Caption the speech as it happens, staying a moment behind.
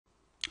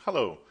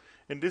Hello,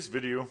 in this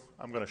video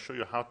I'm going to show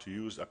you how to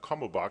use a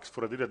combo box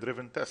for a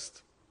data-driven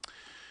test.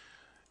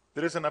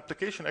 There is an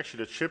application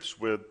actually that ships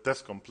with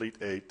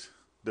TestComplete 8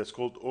 that's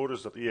called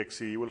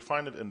orders.exe. You will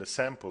find it in the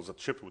samples that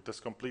ship with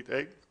TestComplete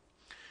 8.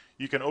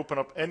 You can open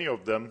up any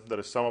of them.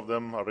 Some of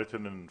them are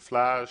written in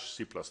Flash,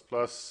 C++, C#,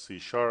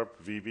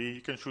 VB.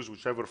 You can choose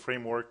whichever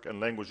framework and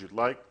language you'd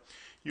like.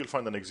 You'll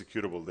find an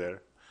executable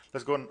there.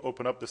 Let's go and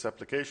open up this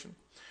application.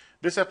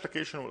 This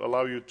application will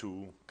allow you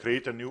to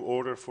create a new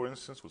order, for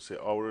instance. We'll say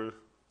our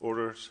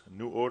orders,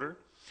 new order.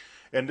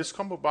 And this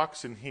combo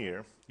box in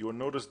here, you will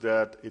notice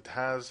that it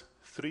has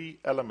 3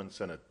 elements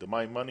in it: the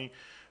My Money,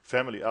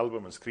 Family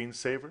Album, and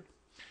Screensaver.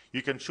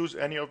 You can choose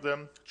any of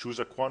them,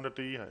 choose a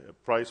quantity, a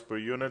price per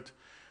unit.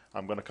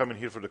 I'm going to come in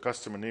here for the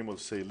customer name. We'll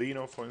say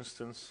Lino, for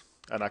instance.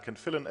 And I can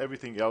fill in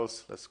everything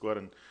else. Let's go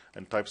ahead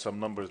and type some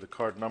numbers, the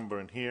card number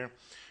in here.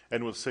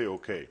 And we'll say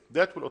OK.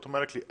 That will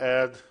automatically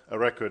add a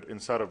record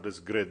inside of this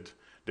grid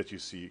that you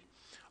see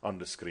on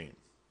the screen.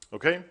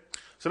 OK?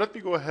 So let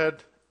me go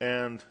ahead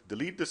and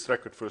delete this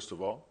record first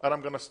of all. And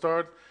I'm going to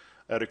start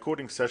a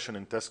recording session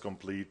in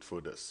TestComplete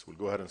for this. We'll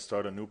go ahead and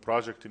start a new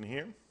project in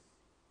here.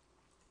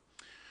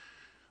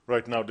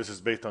 Right now this is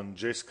based on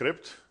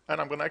JScript. And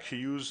I'm going to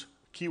actually use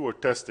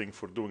keyword testing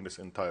for doing this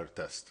entire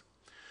test.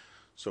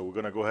 So we're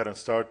going to go ahead and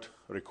start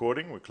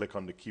recording. We click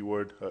on the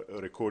keyword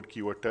record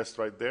keyword test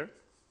right there.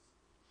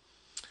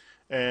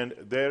 And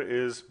there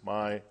is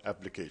my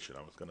application.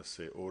 I was going to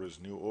say orders,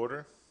 new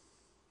order.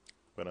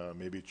 I'm going to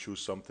maybe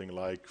choose something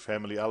like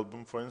family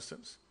album, for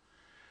instance.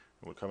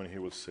 And we'll come in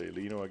here, we'll say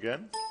Lino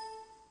again.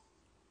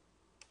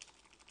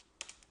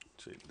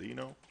 Say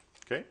Lino,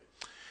 okay.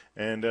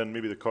 And then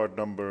maybe the card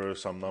number,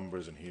 some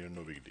numbers in here,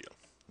 no big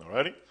deal.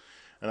 Alrighty.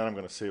 And then I'm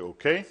going to say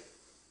OK.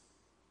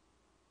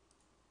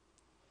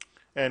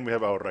 And we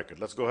have our record.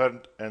 Let's go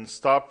ahead and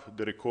stop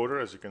the recorder.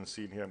 As you can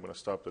see in here, I'm going to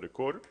stop the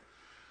recorder.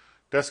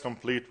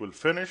 TestComplete will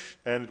finish,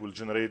 and it will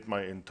generate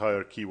my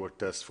entire keyword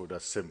test for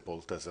that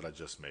simple test that I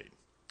just made.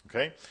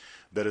 Okay,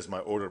 that is my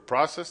order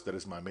process. That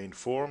is my main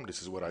form.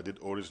 This is where I did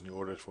orders, new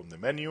orders from the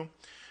menu.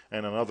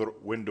 And another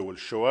window will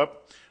show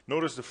up.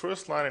 Notice the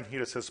first line in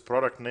here, it says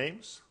product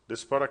names.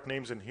 This product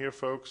names in here,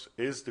 folks,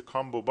 is the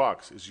combo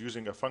box. It's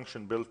using a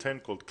function built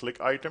in called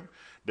click item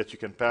that you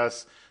can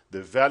pass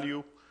the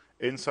value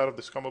inside of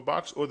this combo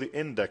box or the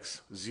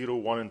index 0,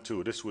 1, and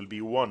 2. This will be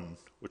 1,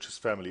 which is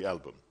family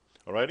album.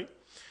 Alrighty?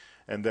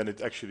 And then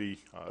it actually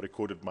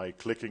recorded my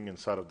clicking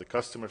inside of the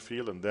customer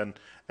field and then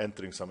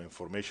entering some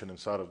information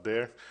inside of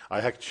there. I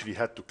actually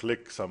had to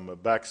click some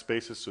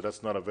backspaces, so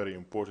that's not a very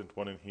important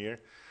one in here.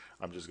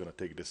 I'm just going to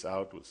take this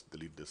out. We'll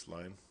delete this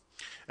line.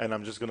 And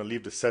I'm just going to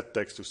leave the set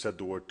text to set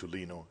the word to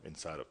Lino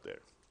inside of there.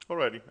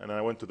 Alrighty, and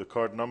I went to the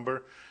card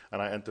number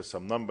and I entered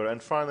some number,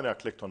 and finally I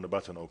clicked on the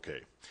button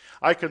OK.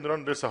 I can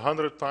run this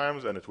 100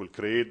 times and it will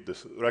create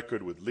this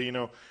record with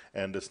Lino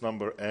and this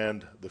number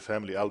and the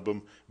family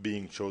album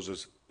being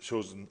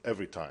chosen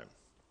every time.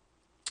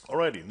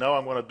 Alrighty, now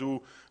I'm going to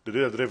do the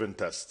data-driven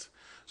test.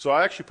 So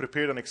I actually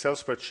prepared an Excel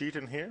spreadsheet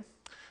in here.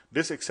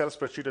 This Excel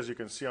spreadsheet, as you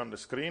can see on the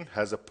screen,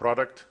 has a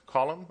product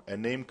column, a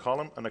name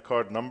column, and a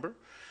card number.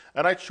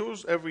 And I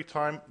chose every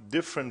time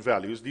different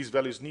values. These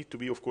values need to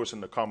be, of course,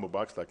 in the combo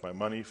box, like my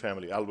money,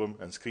 family album,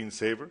 and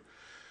screensaver.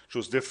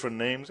 Chose different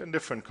names and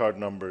different card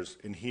numbers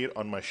in here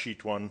on my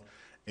sheet 1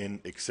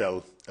 in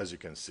Excel, as you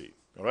can see.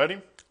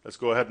 Alrighty, let's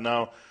go ahead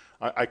now.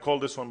 I call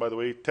this one, by the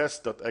way,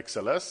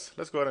 test.xls.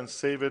 Let's go ahead and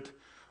save it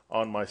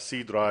on my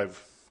C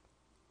drive.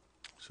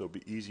 So it'll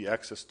be easy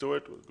access to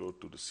it. We'll go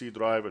to the C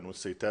drive and we'll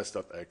say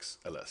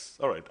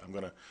test.xls. All right, I'm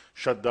going to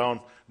shut down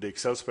the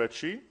Excel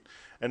spreadsheet.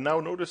 And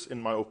now notice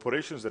in my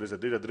operations there is a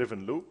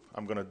data-driven loop.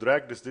 I'm going to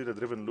drag this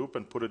data-driven loop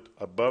and put it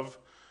above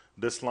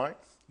this line.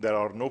 There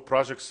are no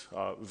projects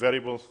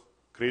variable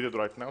created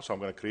right now, so I'm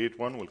going to create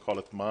one. We'll call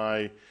it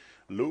my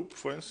loop,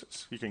 for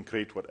instance. You can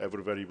create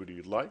whatever variable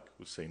you'd like.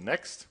 We'll say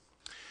next.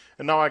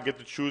 And now I get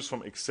to choose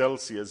from Excel,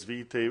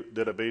 CSV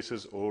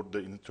databases, or the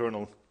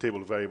internal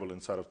table variable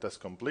inside of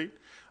TestComplete.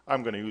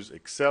 I'm going to use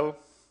Excel.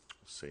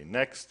 Say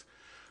next.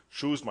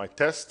 Choose my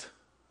test.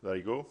 There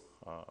you go.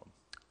 I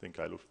think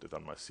I looked it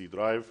on my C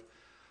drive.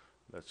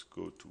 Let's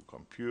go to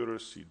computer,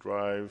 C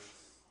drive,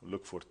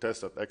 look for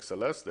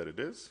test.xls. There it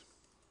is.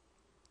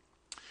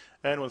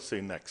 And we'll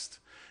say next.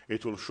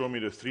 It will show me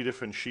the 3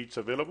 different sheets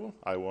available.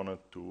 I wanted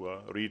to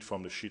read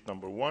from the sheet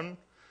number 1.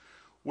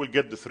 We'll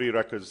get the 3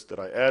 records that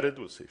I added.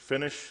 We'll say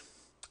finish.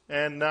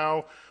 And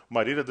now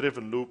my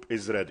data-driven loop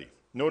is ready.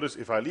 Notice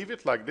if I leave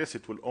it like this,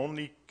 it will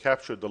only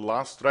capture the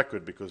last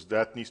record because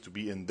that needs to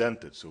be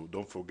indented. So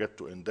don't forget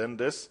to indent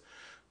this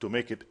to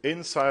make it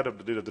inside of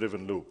the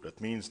data-driven loop. That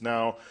means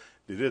now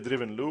the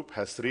data-driven loop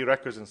has 3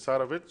 records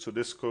inside of it. So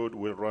this code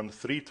will run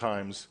 3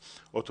 times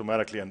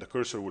automatically and the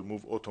cursor will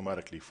move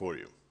automatically for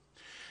you.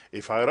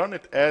 If I run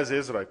it as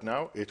is right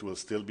now, it will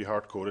still be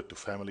hard-coded to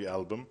family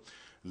album,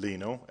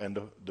 Lino, and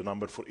the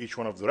number for each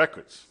one of the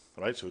records.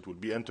 right? So it will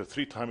be entered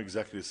 3 times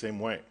exactly the same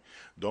way.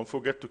 Don't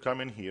forget to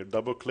come in here,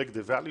 double click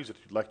the values that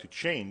you'd like to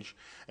change,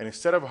 and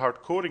instead of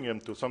hard coding them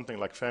to something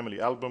like family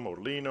album or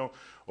Lino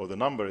or the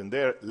number in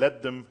there,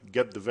 let them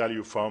get the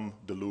value from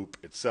the loop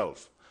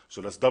itself.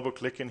 So let's double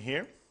click in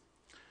here.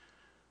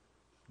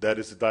 That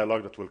is the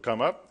dialog that will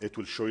come up. It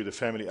will show you the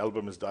family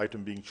album is the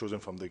item being chosen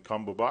from the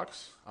combo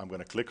box. I'm going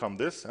to click on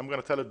this. I'm going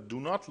to tell it,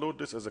 do not load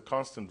this as a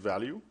constant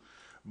value,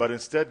 but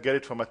instead get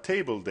it from a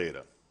table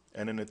data.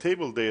 And in the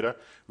table data,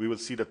 we will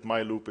see that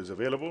my loop is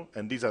available,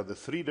 and these are the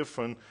 3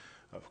 different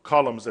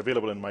columns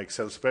available in my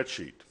Excel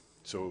spreadsheet.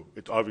 So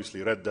it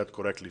obviously read that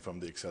correctly from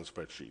the Excel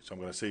spreadsheet. So I'm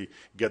going to say,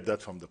 get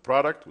that from the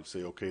product. We'll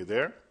say OK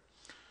there.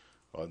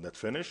 On that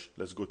finish,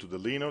 let's go to the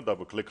Lino,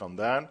 double click on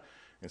that.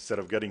 Instead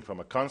of getting from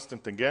a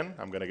constant again,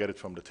 I'm going to get it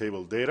from the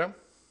table data.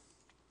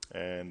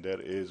 And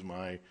there is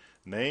my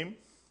name.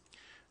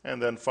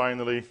 And then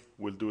finally,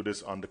 we'll do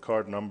this on the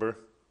card number.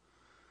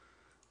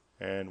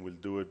 And we'll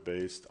do it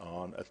based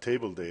on a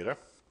table data.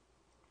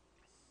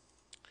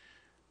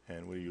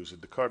 And we'll use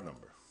it the card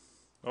number.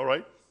 All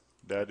right,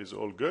 that is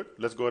all good.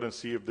 Let's go ahead and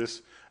see if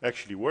this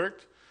actually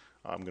worked.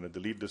 I'm going to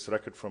delete this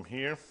record from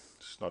here.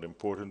 It's not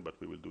important, but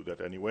we will do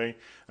that anyway.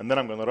 And then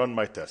I'm going to run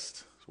my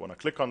test. So when I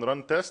click on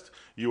Run Test,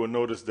 you will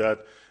notice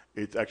that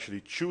it's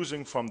actually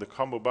choosing from the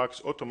combo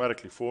box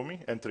automatically for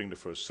me, entering the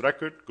first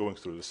record, going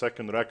through the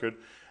second record,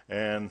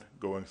 and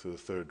going through the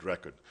third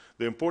record.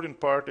 The important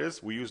part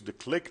is we use the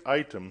click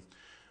item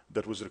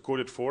that was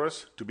recorded for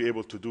us to be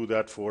able to do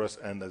that for us.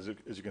 And as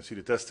you can see,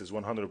 the test is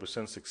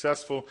 100%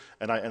 successful,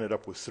 and I ended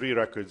up with 3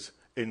 records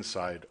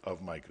inside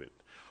of my grid.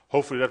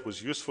 Hopefully that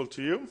was useful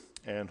to you,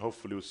 and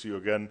hopefully we'll see you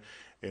again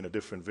in a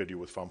different video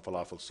with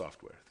Falafel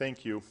software.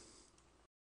 Thank you.